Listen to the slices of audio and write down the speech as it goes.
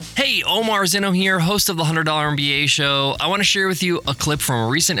Hey, Omar Zinno here, host of the $100 MBA show. I want to share with you a clip from a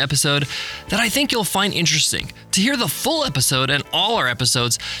recent episode that I think you'll find interesting. To hear the full episode and all our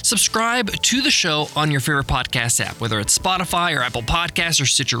episodes, subscribe to the show on your favorite podcast app, whether it's Spotify or Apple Podcasts or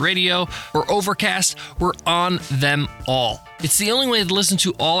Stitcher Radio or Overcast. We're on them all. It's the only way to listen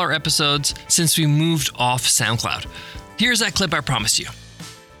to all our episodes since we moved off SoundCloud. Here's that clip I promised you.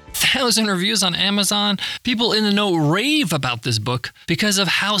 1,000 reviews on Amazon. People in the know rave about this book because of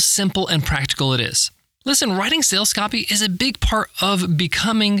how simple and practical it is. Listen, writing sales copy is a big part of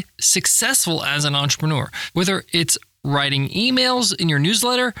becoming successful as an entrepreneur. Whether it's writing emails in your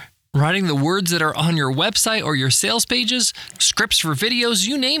newsletter, writing the words that are on your website or your sales pages, scripts for videos,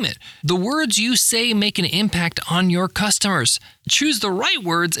 you name it. The words you say make an impact on your customers. Choose the right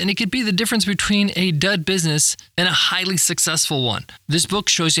words and it could be the difference between a dud business and a highly successful one. This book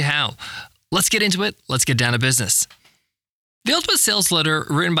shows you how. Let's get into it. Let's get down to business. The Ultimate Sales Letter,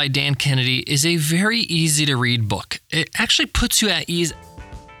 written by Dan Kennedy, is a very easy to read book. It actually puts you at ease.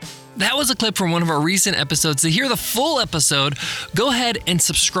 That was a clip from one of our recent episodes. To hear the full episode, go ahead and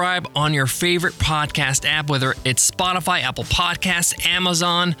subscribe on your favorite podcast app, whether it's Spotify, Apple Podcasts,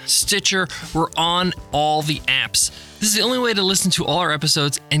 Amazon, Stitcher. We're on all the apps. This is the only way to listen to all our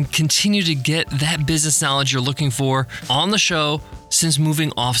episodes and continue to get that business knowledge you're looking for on the show since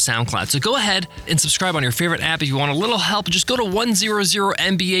moving off SoundCloud. So go ahead and subscribe on your favorite app. If you want a little help, just go to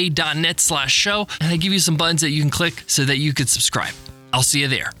 100mba.net/show, and I give you some buttons that you can click so that you could subscribe. I'll see you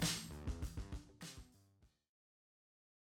there.